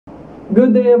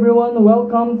Good day everyone,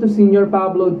 welcome to Senior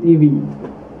Pablo TV.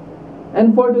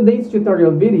 And for today's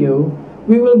tutorial video,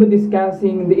 we will be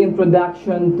discussing the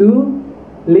introduction to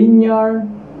linear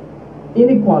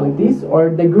inequalities or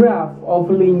the graph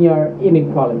of linear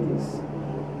inequalities.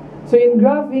 So in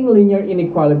graphing linear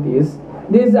inequalities,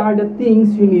 these are the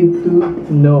things you need to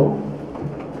know.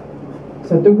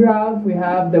 So to graph, we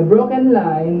have the broken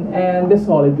line and the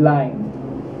solid line.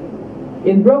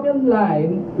 In broken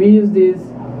line, we use this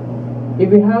if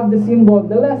we have the symbol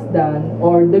the less than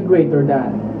or the greater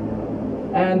than.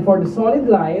 And for the solid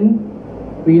line,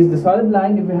 we use the solid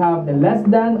line if we have the less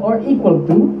than or equal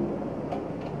to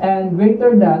and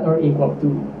greater than or equal to.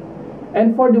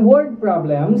 And for the word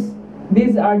problems,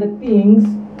 these are the things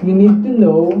you need to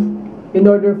know in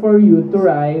order for you to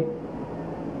write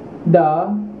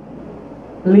the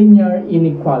linear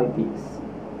inequalities.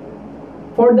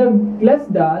 For the less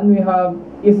than, we have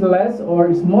is less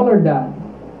or smaller than,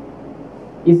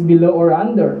 is below or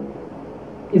under,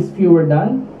 is fewer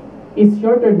than, is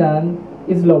shorter than,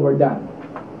 is lower than.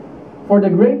 For the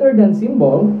greater than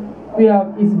symbol, we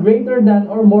have is greater than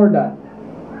or more than,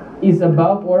 is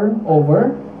above or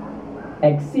over,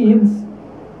 exceeds,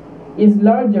 is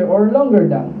larger or longer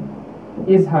than,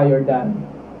 is higher than.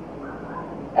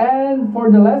 And for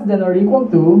the less than or equal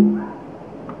to,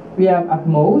 we have at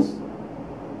most,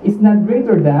 is not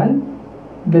greater than,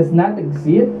 does not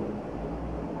exceed,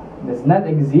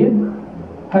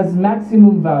 has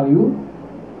maximum value,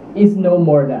 is no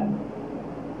more than.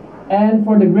 And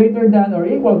for the greater than or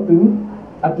equal to,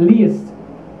 at least,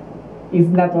 is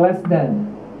not less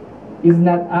than, is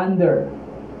not under,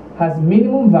 has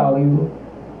minimum value,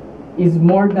 is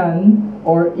more than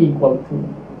or equal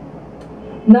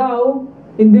to. Now,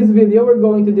 in this video, we're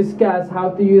going to discuss how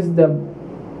to use the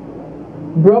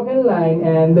broken line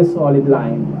and the solid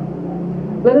line.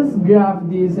 Let us graph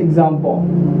this example.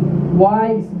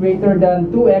 Y is greater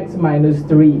than 2x minus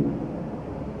 3.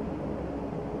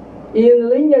 In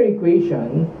linear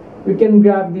equation, we can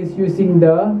graph this using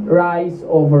the rise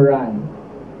over run.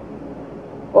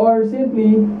 Or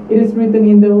simply, it is written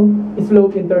in the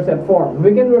slope-intercept form.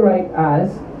 We can rewrite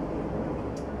as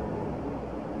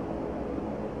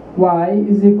y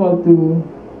is equal to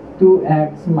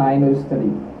 2x minus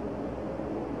 3.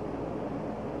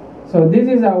 So this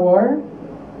is our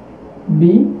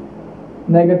b,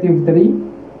 negative 3,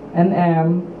 and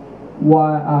m, 2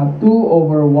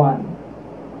 over 1.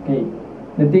 Okay,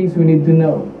 the things we need to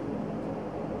know.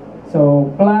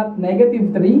 So plot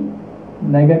negative 3,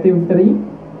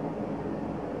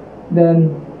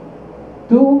 then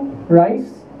 2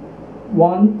 rise,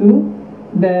 1,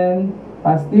 2, then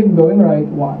positive going right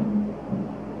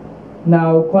 1.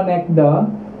 Now connect the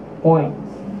points.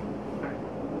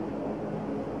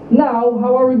 Now,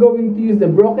 how are we going to use the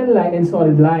broken line and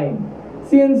solid line?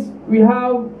 Since we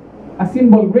have a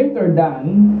symbol greater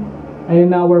than, and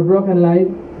in our broken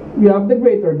line, we have the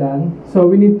greater than, so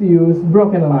we need to use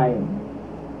broken line.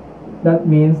 That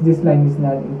means this line is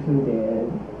not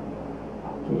included.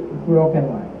 Okay, broken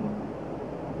line.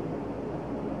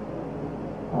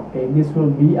 Okay, this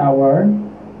will be our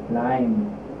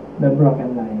line, the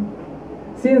broken line.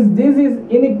 Since this is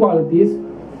inequalities,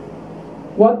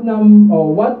 what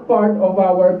part of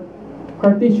our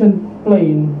Cartesian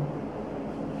plane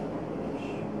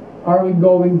are we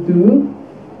going to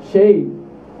shade?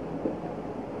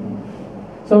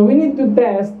 So we need to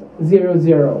test 0,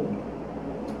 0.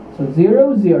 So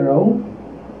 0, 0.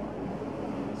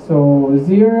 So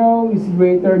 0 is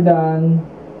greater than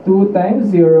 2 times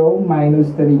 0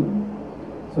 minus 3.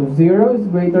 So 0 is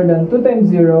greater than 2 times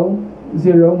 0,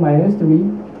 0 minus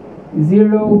 3.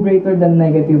 0 greater than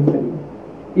negative 3.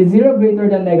 Is 0 greater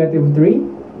than negative 3?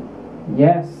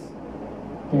 Yes.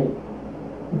 Okay.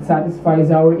 It satisfies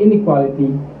our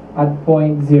inequality at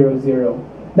point 0, 0.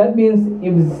 That means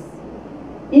if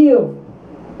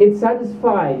it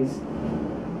satisfies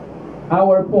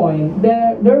our point,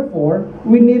 therefore,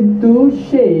 we need to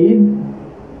shade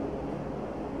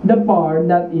the part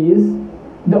that is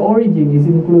the origin is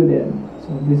included.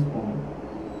 So this point.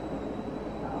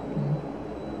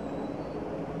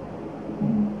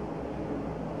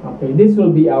 Okay, this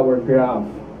will be our graph.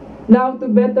 Now, to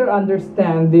better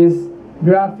understand this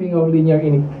graphing of linear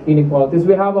inequalities,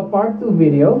 we have a part 2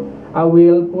 video. I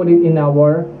will put it in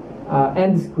our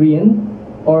end screen,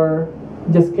 or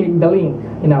just click the link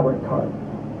in our card.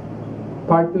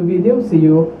 Part 2 video, see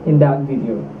you in that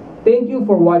video. Thank you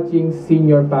for watching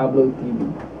Senior Pablo TV.